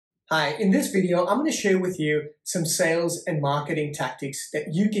Hi, in this video, I'm going to share with you some sales and marketing tactics that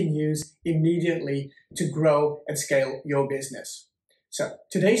you can use immediately to grow and scale your business. So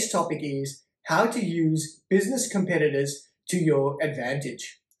today's topic is how to use business competitors to your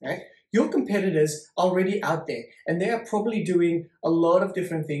advantage. Right? Your competitors are already out there and they are probably doing a lot of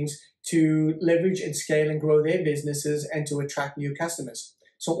different things to leverage and scale and grow their businesses and to attract new customers.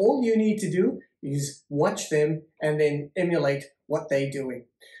 So all you need to do is watch them and then emulate what they're doing.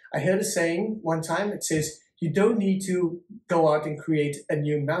 I heard a saying one time, it says, you don't need to go out and create a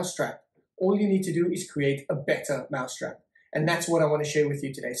new mousetrap. All you need to do is create a better mousetrap. And that's what I want to share with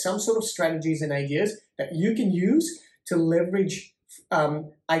you today. Some sort of strategies and ideas that you can use to leverage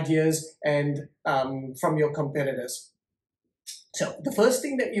ideas and from your competitors. So the first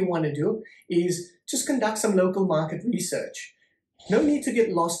thing that you want to do is just conduct some local market research. No need to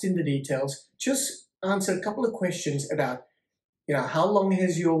get lost in the details. Just answer a couple of questions about how long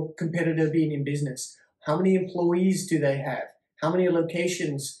has your competitor been in business? How many employees do they have? How many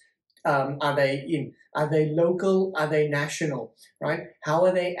locations are they in? Are they local? Are they national? Right? How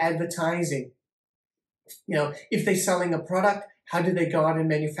are they advertising? If they're selling a product, how do they go out and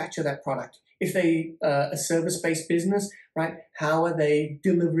manufacture that product? If they a service-based business, right? How are they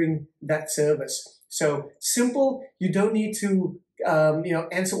delivering that service? So simple. You don't need to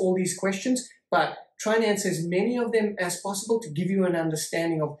answer all these questions, but try and answer as many of them as possible to give you an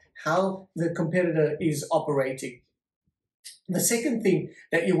understanding of how the competitor is operating. The second thing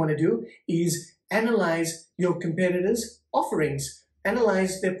that you want to do is analyze your competitors' offerings.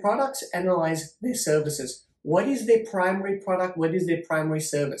 Analyze their products, analyze their services. What is their primary product? What is their primary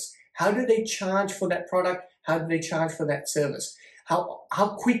service? How do they charge for that product? How do they charge for that service?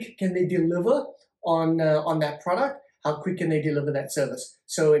 How quick can they deliver on that product? How quick can they deliver that service?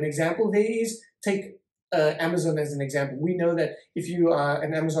 So an example there is, take Amazon as an example. We know that if you are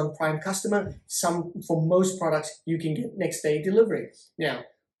an Amazon Prime customer, for most products, you can get next day delivery. Now,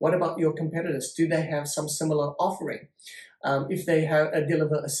 what about your competitors? Do they have some similar offering? If they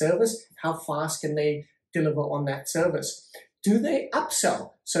deliver a service, how fast can they deliver on that service? Do they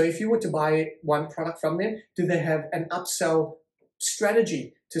upsell? So if you were to buy one product from them, do they have an upsell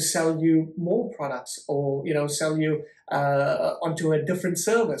strategy to sell you more products or sell you onto a different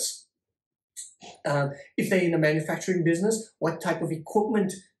service? If they're in a manufacturing business, what type of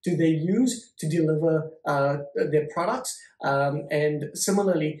equipment do they use to deliver their products? And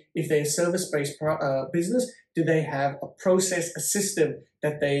similarly, if they're a service-based business, do they have a process, a system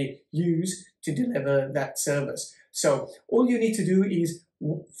that they use to deliver that service? So all you need to do is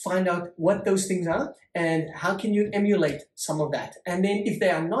find out what those things are and how can you emulate some of that. And then if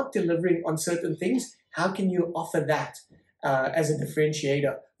they are not delivering on certain things, how can you offer that as a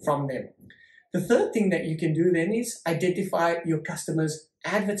differentiator from them? The third thing that you can do then is identify your customers'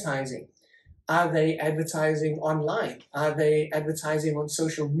 advertising. Are they advertising online? Are they advertising on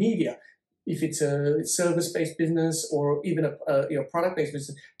social media? If it's a service-based business or even a product-based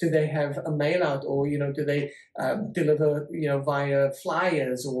business, do they have a mail-out or do they deliver via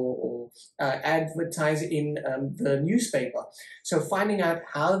flyers or advertise in the newspaper? So finding out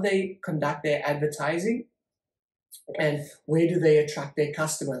how they conduct their advertising and where do they attract their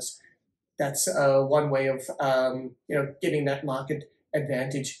customers. That's one way of getting that market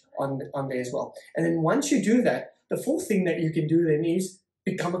advantage on there as well. And then once you do that, the fourth thing that you can do then is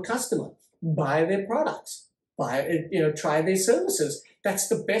become a customer. Buy their products, try their services. That's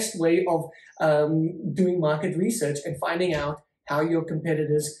the best way of doing market research and finding out how your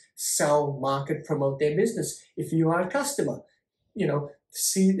competitors sell, market, promote their business. If you are a customer,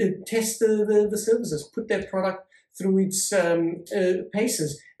 test the services, put that product through its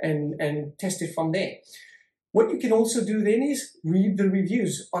paces and test it from there. What you can also do then is read the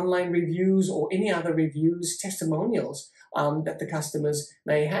reviews, online reviews or any other reviews, testimonials that the customers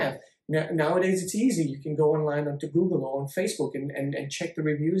may have. Nowadays, it's easy. You can go online onto Google or on Facebook and check the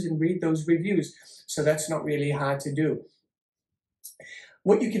reviews and read those reviews. So that's not really hard to do.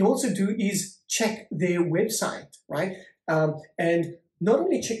 What you can also do is check their website, right? And not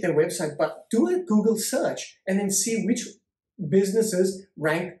only check their website, but do a Google search and then see which businesses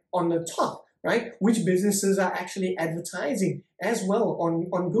rank on the top, right? Which businesses are actually advertising as well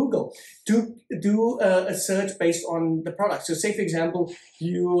on Google. Do a search based on the product. So say, for example,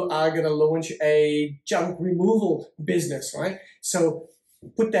 you are going to launch a junk removal business, right? So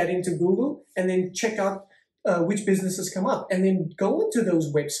put that into Google and then check out which businesses come up and then go into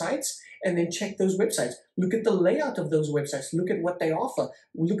those websites and then check those websites. Look at the layout of those websites. Look at what they offer.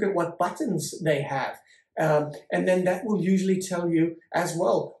 Look at what buttons they have. And then that will usually tell you as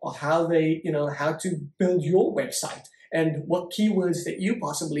well how how to build your website and what keywords that you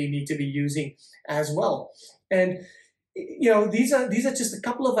possibly need to be using as well. And these are just a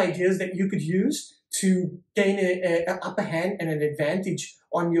couple of ideas that you could use to gain an upper hand and an advantage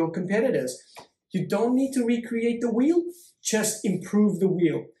on your competitors. You don't need to recreate the wheel, just improve the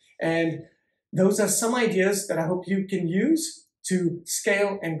wheel. And those are some ideas that I hope you can use to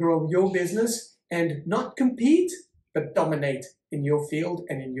scale and grow your business and not compete, but dominate in your field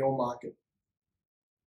and in your market.